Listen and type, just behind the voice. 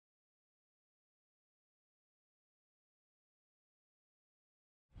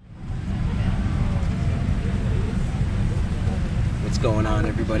going on,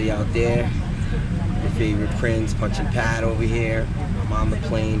 everybody out there? Your favorite Prince, Punchin over here. I'm on the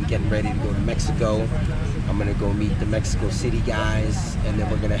plane getting ready to go to Mexico. I'm gonna go meet the Mexico City guys, and then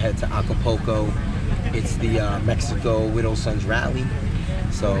we're gonna head to Acapulco. It's the Mexico Widow Sons Rally.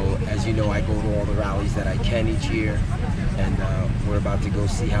 So as you know, I go to all the rallies that I can each year, and we're about to go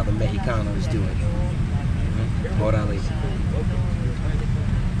see how the Mexicanos do it. Orale.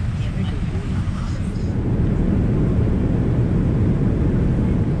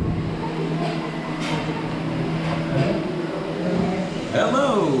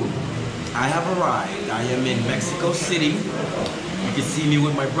 Hello, I have arrived. I am in Mexico City. You can see me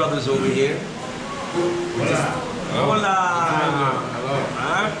with my brothers over here. Hola.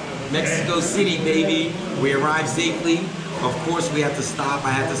 Mexico City, baby. We arrived safely. Of course, we had to stop.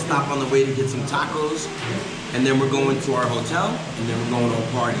 I had to stop on the way to get some tacos. And then we're going to our hotel, and then we're going to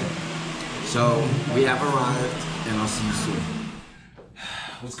a party. So we have arrived, and I'll see you soon.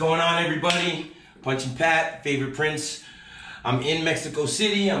 What's going on, everybody? Punchin Pat, favorite Prince. I'm in Mexico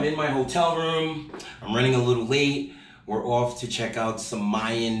City. I'm in my hotel room. I'm running a little late. We're off to check out some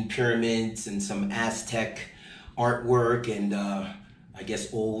Mayan pyramids and some Aztec artwork and I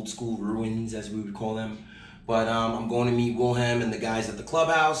guess old school ruins, as we would call them. But I'm going to meet Wilhelm and the guys at the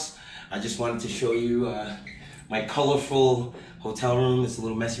clubhouse. I just wanted to show you my colorful hotel room. It's a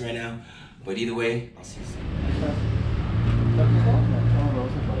little messy right now, but either way, I'll see you soon.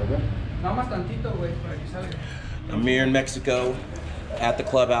 I'm here in Mexico at the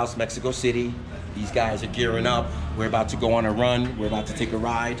clubhouse, Mexico City. These guys are gearing up. We're about to go on a run. We're about to take a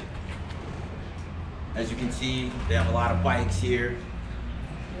ride. As you can see, they have a lot of bikes here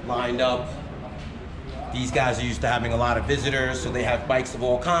lined up. These guys are used to having a lot of visitors, so they have bikes of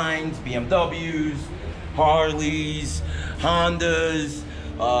all kinds, BMWs, Harleys, Hondas,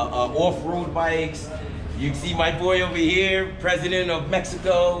 off-road bikes. You can see my boy over here, President of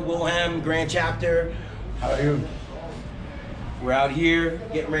Mexico, Wilhelm, Grand Chapter. How are you? We're out here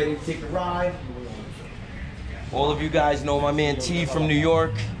getting ready to take a ride. All of you guys know my man T from New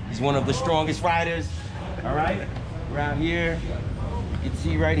York. He's one of the strongest riders. All right, we're out here. You can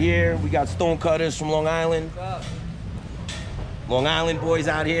see right here, we got Stonecutters from Long Island. Long Island boys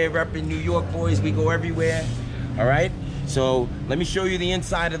out here repping New York boys. We go everywhere. All right, so let me show you the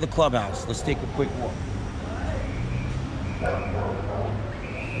inside of the clubhouse. Let's take a quick walk.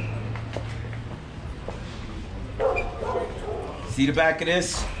 See the back of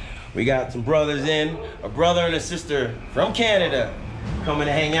this? We got some brothers in, a brother and a sister from Canada coming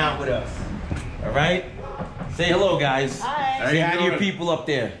to hang out with us. All right? Say hello, guys. Hi. Say hi to your people up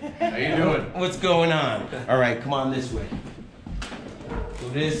there. How you doing? What's going on? All right, come on this way. So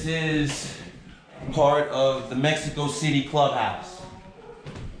this is part of the Mexico City clubhouse.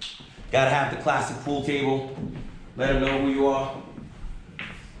 Gotta have the classic pool table. Let them know who you are.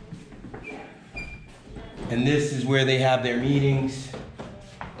 And this is where they have their meetings.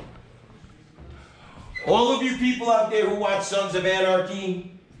 All of you people out there who watch Sons of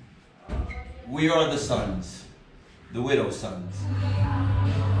Anarchy, we are the sons, the widow sons.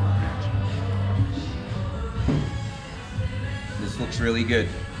 This looks really good.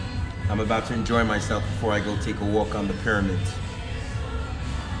 I'm about to enjoy myself before I go take a walk on the pyramids.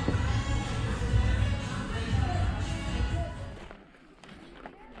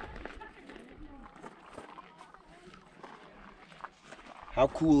 How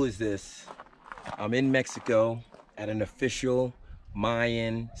cool is this? I'm in Mexico at an official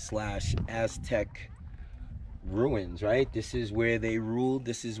Mayan/Aztec ruins, right? This is where they ruled.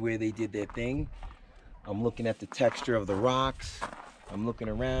 This is where they did their thing. I'm looking at the texture of the rocks. I'm looking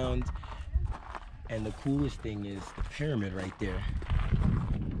around. And the coolest thing is the pyramid right there.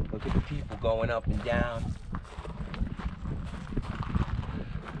 Look at the people going up and down.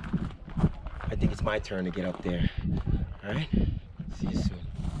 I think it's my turn to get up there. All right? See you soon.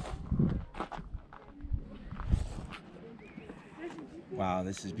 Wow,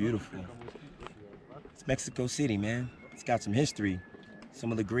 this is beautiful. It's Mexico City, man. It's got some history. Some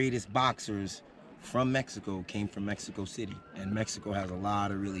of the greatest boxers from Mexico came from Mexico City, and Mexico has a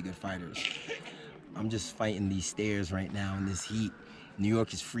lot of really good fighters. I'm just fighting these stairs right now in this heat. New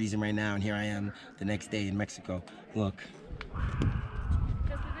York is freezing right now, and here I am the next day in Mexico. Look.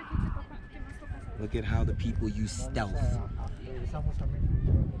 Look at how the people use stealth.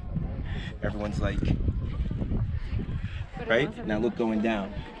 Everyone's like, right? Now look going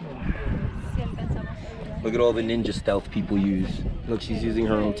down. Look at all the ninja stealth people use. Look, she's using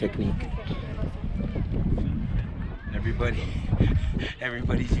her own technique.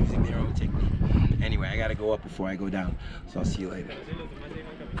 Everybody's using their own technique. Anyway, I gotta go up before I go down. So I'll see you later.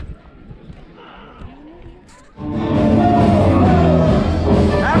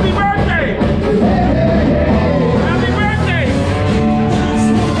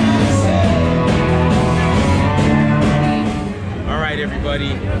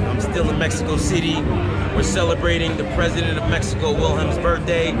 everybody. I'm still in Mexico City. We're celebrating the President of Mexico, Wilhelm's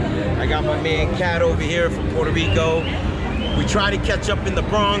birthday. I got my man Kat over here from Puerto Rico. We tried to catch up in the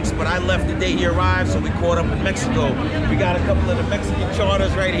Bronx, but I left the day he arrived, so we caught up in Mexico. We got a couple of the Mexican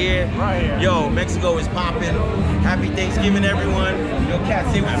charters right here. Yo, Mexico is popping. Happy Thanksgiving, everyone. Yo, Kat,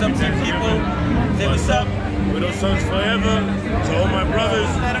 say what's up to the people. Say what's up. Widow Sons forever. To all my brothers,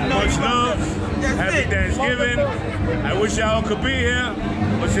 much love. Happy Thanksgiving. I wish y'all could be here,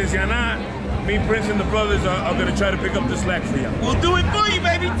 but since you're not, me, Prince, and the brothers are gonna try to pick up the slack for y'all. We'll do it for you,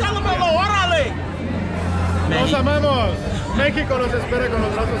 baby. Tell them hello. Órale. Nos amamos. México nos espera con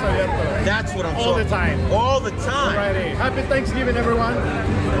los brazos abiertos. That's what I'm all the time. All the time. Alrighty. Happy Thanksgiving, everyone.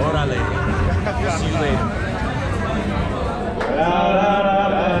 Órale. See you later.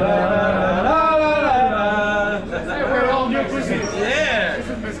 We're all new pussies. Yeah.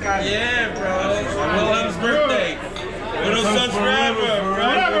 Yeah, bro. Wilhelm's birthday. Widow Sons forever.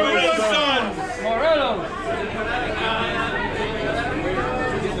 Forever Widow Sons. Morelos.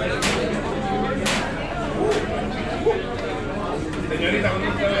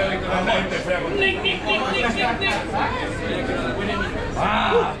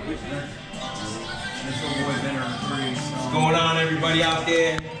 What's going on, everybody out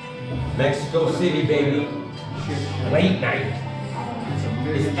there? Mexico City, baby. Late night.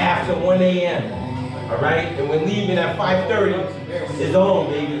 It's after 1 a.m. All right? And we're leaving at 5:30. It's on,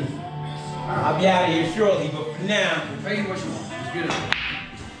 baby. I'll be out of here shortly, but for now, I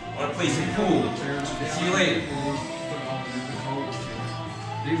want to play some pool. See you later.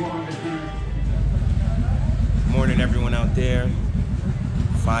 Good morning, everyone out there.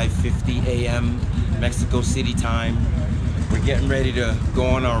 5:50 a.m. Mexico City time. We're getting ready to go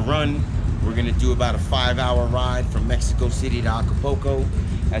on our run. We're gonna do about a 5-hour ride from Mexico City to Acapulco.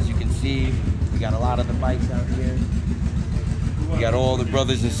 As you can see, we got a lot of the bikes out here. We got all the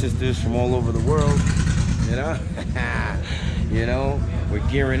brothers and sisters from all over the world, you know? You know, we're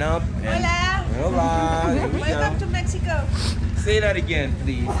gearing up. And hola. Hola. Here we Welcome go. to Mexico. Say that again,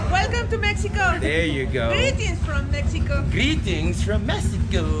 please. Welcome to Mexico. There you go. Greetings from Mexico. Greetings from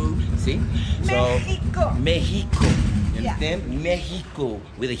Mexico. See? Mexico. Mexico. You Yeah. understand? Mexico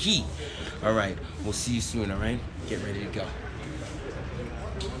with a he. All right. We'll see you soon, all right? Get ready to go.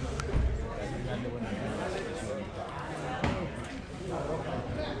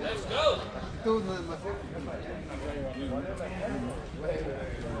 Let's go.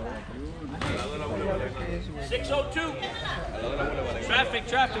 602.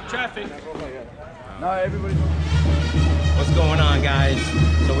 Traffic. No, everybody. What's going on, guys?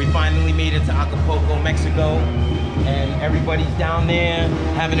 So we finally made it to Acapulco, Mexico, and everybody's down there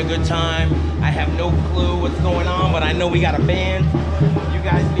having a good time. I have no clue what's going on, but I know we got a band. You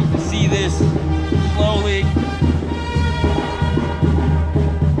guys need to see this slowly.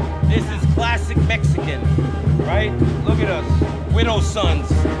 This is classic Mexican, right? Look at us, Widow Sons,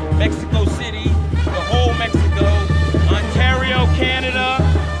 Mexico City, the whole Mexico, Ontario, Canada,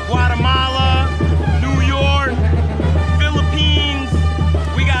 Guatemala, New York, Philippines.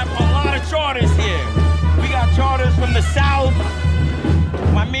 We got a lot of charters here. We got charters from the South.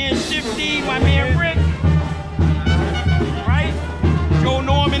 My man Shifty, my man Rick, right? Joe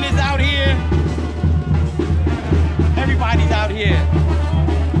Norman is out here. Everybody's out here.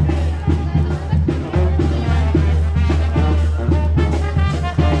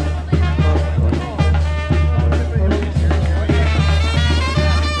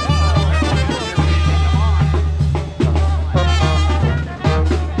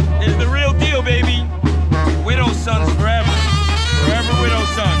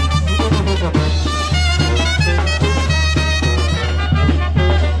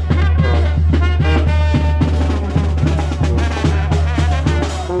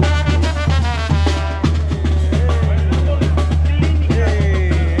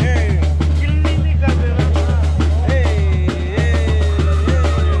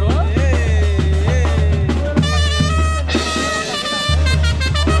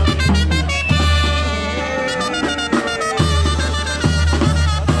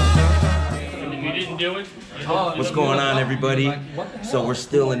 What's going on, everybody? So we're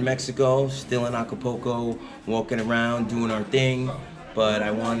still in Mexico, still in Acapulco, walking around, doing our thing. But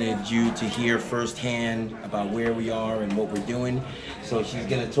I wanted you to hear firsthand about where we are and what we're doing. So she's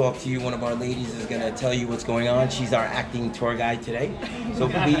gonna talk to you. One of our ladies is gonna tell you what's going on. She's our acting tour guide today. So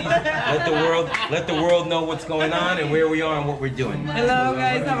please let the world know what's going on and where we are and what we're doing. Hello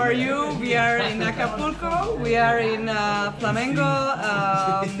guys, how are you? We are in Acapulco. We are in Flamengo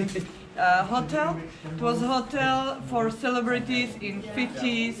hotel. It was a hotel for celebrities in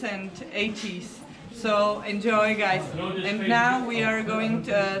 50s and 80s. So enjoy, guys. And now we are going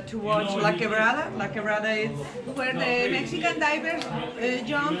to watch La Quebrada. La Quebrada is Where the Mexican divers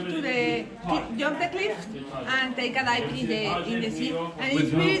jump the cliff and take a dive in the sea. And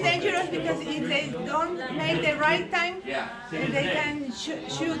it's really dangerous because if they don't make the right time, they can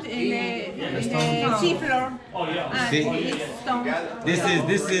shoot in the sea floor and it's stone.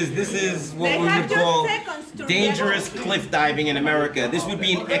 This is what They we have would just call seconds to dangerous cliff diving in America. This would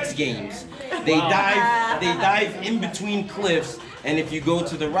be in X Games. They dive in between cliffs, and if you go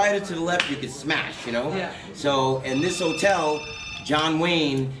to the right or to the left, you can smash, you know? Yeah. So, in this hotel, John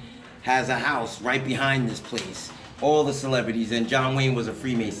Wayne has a house right behind this place. All the celebrities, and John Wayne was a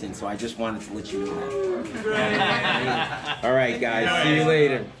Freemason, so I just wanted to let you know that. All right, guys, see you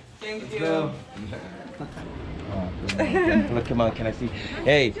later. Thank you. Look, come on, can I see?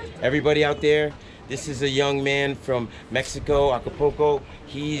 Hey, everybody out there, this is a young man from Mexico, Acapulco.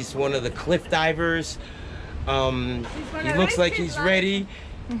 He's one of the cliff divers. He looks like he's ready.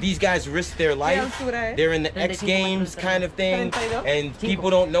 These guys risk their life. They're in the X Games kind of thing, and people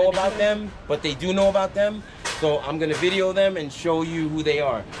don't know about them, but they do know about them. So I'm gonna video them and show you who they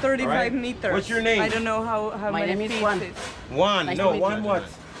are. 35 right? meters. What's your name? I don't know how My many name is feet Juan. it is. Juan. Nice No, to meet Juan you. what?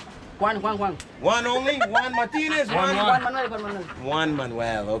 Juan. Juan only? Juan Martinez? Juan Manuel. Juan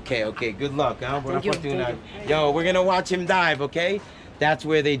Manuel. Okay. Good luck, huh? Thank you. Yo, we're gonna watch him dive, okay? That's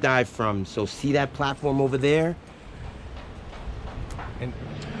where they dive from. So see that platform over there?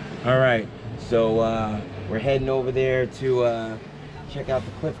 All right. So we're heading over there to check out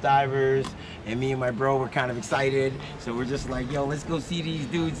the cliff divers. And me and my bro were kind of excited. So we're just like, yo, let's go see these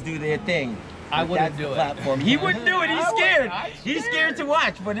dudes do their thing. I wouldn't do it. Platform. He wouldn't do it. He's scared. He's scared to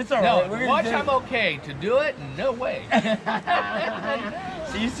watch, but it's all right. No, watch, I'm okay. To do it, no way.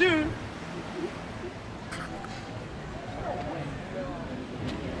 See you soon.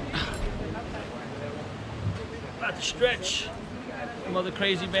 About to stretch. Some other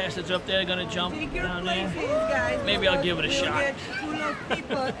crazy bastards up there gonna jump Take your down places, there. guys. Maybe I'll give it a You'll shot. get full of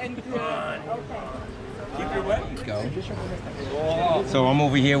people and Keep your weapons. Go. So I'm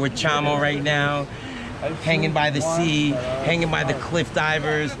over here with Chamo right now, hanging by the sea, hanging by the cliff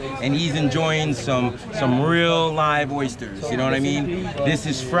divers, and he's enjoying some real live oysters. You know what I mean? This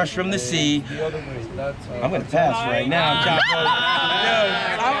is fresh from the sea. I'm gonna pass right now, Chapo.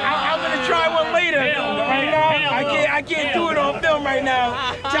 I'm gonna try one later. Right now, I can't do it on film right now.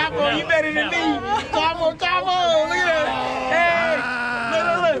 Chapo, you better than me. Chapo, look at that. Hey.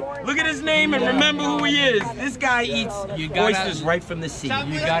 Look at his name and remember who he is. This guy eats oysters right from the sea.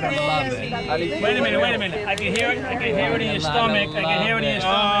 You gotta love it. Wait a minute. I can hear it. I can hear it in your stomach. I can hear it in your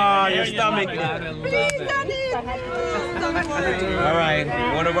stomach. Oh, your stomach. All right,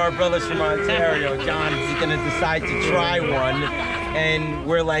 one of our brothers from Ontario, John, is gonna decide to try one. And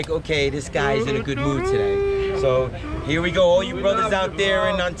we're like, okay, this guy's in a good mood today. So here we go, all you brothers out there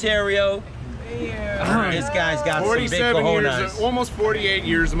in Ontario. This guy's got some big 47 years, cojones. almost 48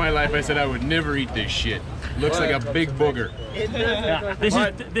 years of my life, I said I would never eat this shit. Looks like a big booger. Yeah. This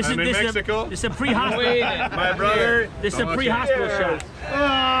I'm in Mexico. This is a pre-hospital. My brother. This is a pre-hospital shot.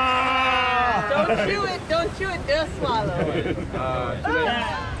 Don't chew it, just swallow it.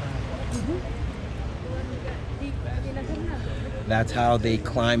 That's how they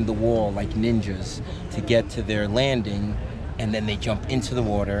climb the wall like ninjas to get to their landing, and then they jump into the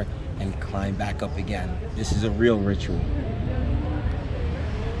water and climb back up again. This is a real ritual.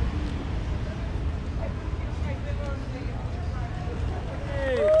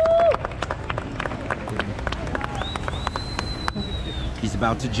 He's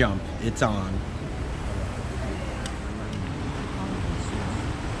about to jump. It's on.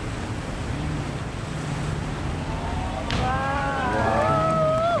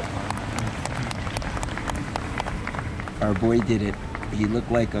 Our boy did it. He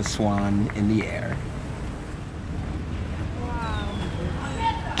looked like a swan in the air. Wow.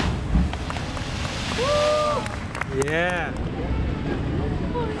 Yeah.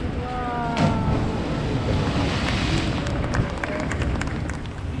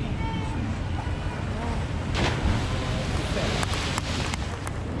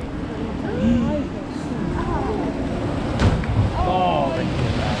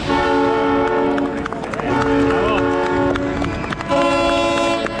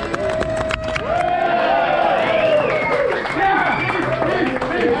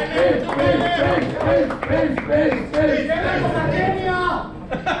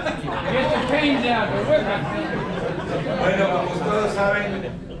 Bueno, como todos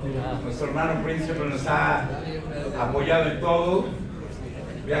saben, nuestro hermano príncipe nos ha apoyado en todo,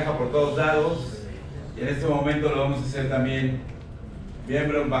 viaja por todos lados y en este momento lo vamos a hacer también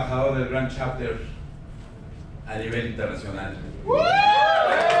miembro embajador del Grand Chapter a nivel internacional.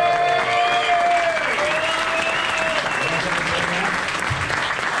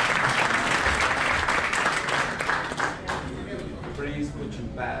 Prince Punchin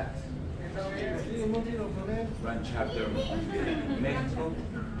Run chapter Mexico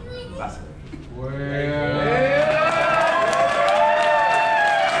basketball.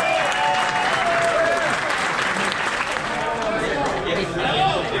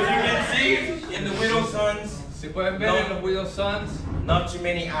 Se pueden ver en los Widow Sons. Not too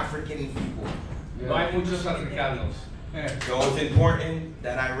many African people. No hay muchos africanos. So it's important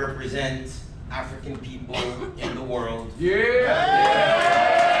that I represent African people in the world. Wait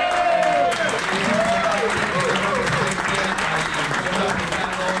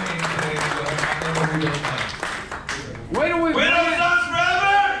a minute. Widow Sons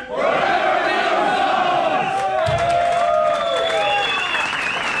forever!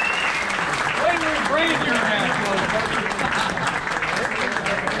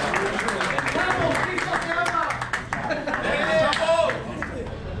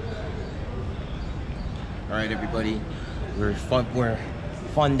 All right, everybody, we're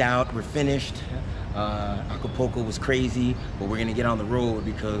funned out, we're finished. Acapulco was crazy, but we're gonna get on the road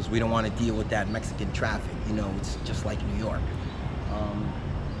because we don't want to deal with that Mexican traffic. You know, it's just like New York.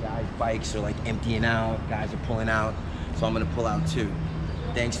 Guys' bikes are like emptying out, guys are pulling out, so I'm gonna pull out too.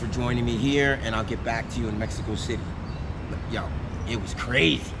 Thanks for joining me here, and I'll get back to you in Mexico City. Yo, it was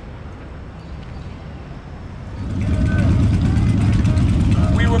crazy.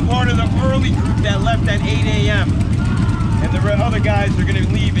 We were part of the early group that left at 8 a.m. and the other guys are gonna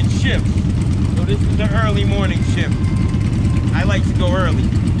leave in shifts. So this is the early morning shift. I like to go early.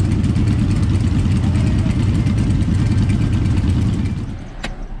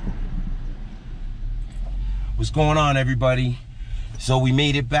 What's going on, everybody? So we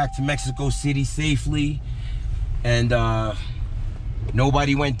made it back to Mexico City safely, and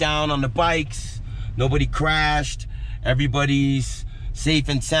nobody went down on the bikes, nobody crashed, everybody's safe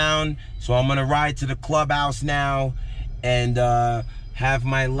and sound. So I'm gonna ride to the clubhouse now and have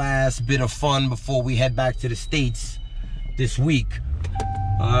my last bit of fun before we head back to the States this week.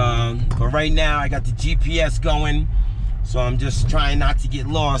 But right now I got the GPS going, so I'm just trying not to get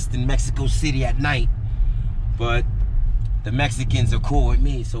lost in Mexico City at night. But the Mexicans are cool with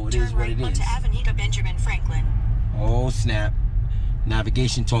me, so it is what it is. Onto Avenida Benjamin Franklin. Oh snap.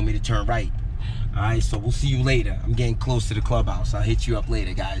 Navigation told me to turn right. Alright, so we'll see you later. I'm getting close to the clubhouse. I'll hit you up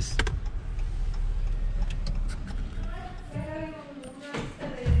later, guys.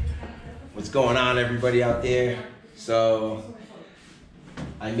 What's going on, everybody out there? So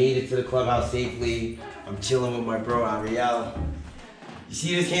I made it to the clubhouse safely. I'm chilling with my bro Ariel. You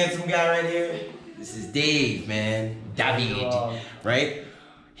see this handsome guy right here? This is Dave, man. David, right?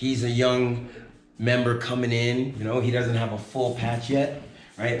 He's a young member coming in. You know, he doesn't have a full patch yet,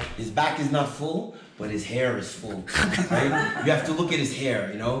 right? His back is not full, but his hair is full, right? You have to look at his hair,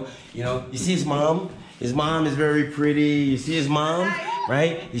 you know? You see his mom? His mom is very pretty. You see his mom,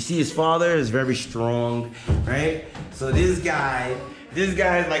 right? You see his father is very strong, right? So this guy is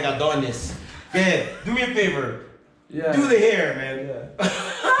like Adonis. Yeah, do me a favor. Yeah. Do the hair, man. Yeah,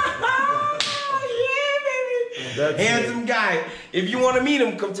 baby. Handsome guy. If you want to meet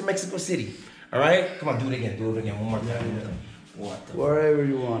him, come to Mexico City. All right? Come on, do it again. Do it again. One more time. What the Wherever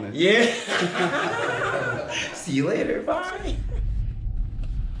you want it. Yeah. See you later. Bye.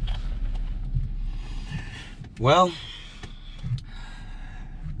 Well,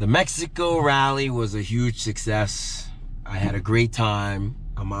 the Mexico rally was a huge success. I had a great time.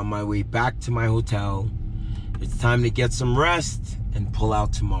 I'm on my way back to my hotel. It's time to get some rest and pull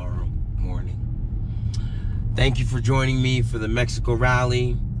out tomorrow morning. Thank you for joining me for the Mexico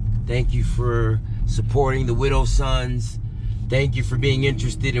rally. Thank you for supporting the Widow Sons. Thank you for being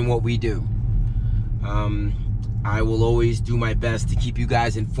interested in what we do. I will always do my best to keep you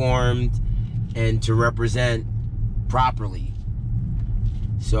guys informed and to represent properly.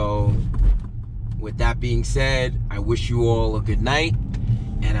 So, with that being said, I wish you all a good night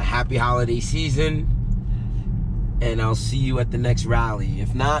and a happy holiday season. And I'll see you at the next rally.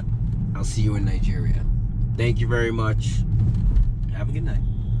 If not, I'll see you in Nigeria. Thank you very much. Have a good night.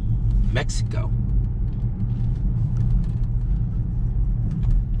 Mexico.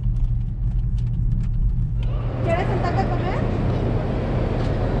 ¿Quieres sentarte a comer?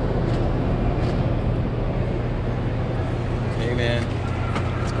 Hey man,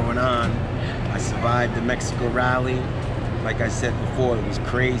 what's going on? I survived the Mexico rally. Like I said before, it was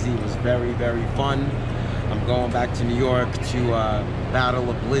crazy. It was very, very fun. I'm going back to New York to battle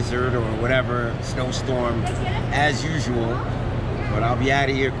a blizzard or whatever, snowstorm, as usual. But I'll be out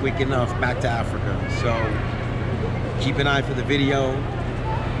of here quick enough back to Africa. So Keep an eye for the video.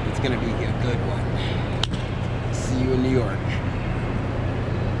 It's gonna be a good one. See you in New York.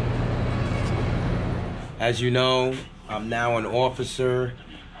 As you know, I'm now an officer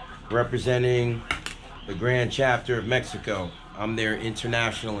representing the Grand Chapter of Mexico. I'm their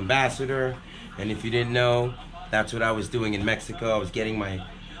international ambassador, and if you didn't know, that's what I was doing in Mexico. I was getting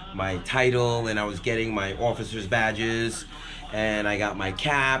my title, and I was getting my officer's badges, and I got my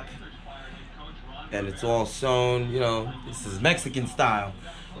cap, and it's all sewn, you know, this is Mexican style.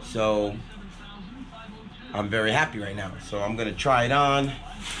 So I'm very happy right now. So I'm gonna try it on,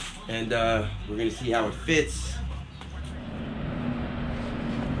 and we're gonna see how it fits.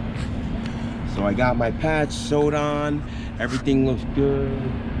 So I got my patch sewed on, everything looks good.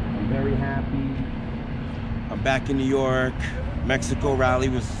 I'm very happy. I'm back in New York. Mexico rally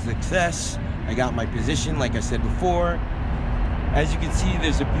was a success. I got my position, like I said before. As you can see,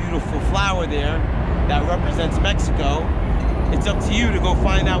 there's a beautiful flower there that represents Mexico. It's up to you to go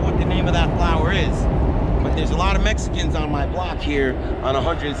find out what the name of that flower is. But there's a lot of Mexicans on my block here on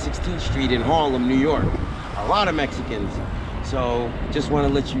 116th Street in Harlem, New York. A lot of Mexicans. So just want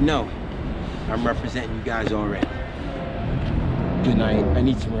to let you know, I'm representing you guys already. Good night. I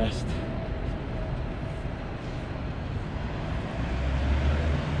need some rest.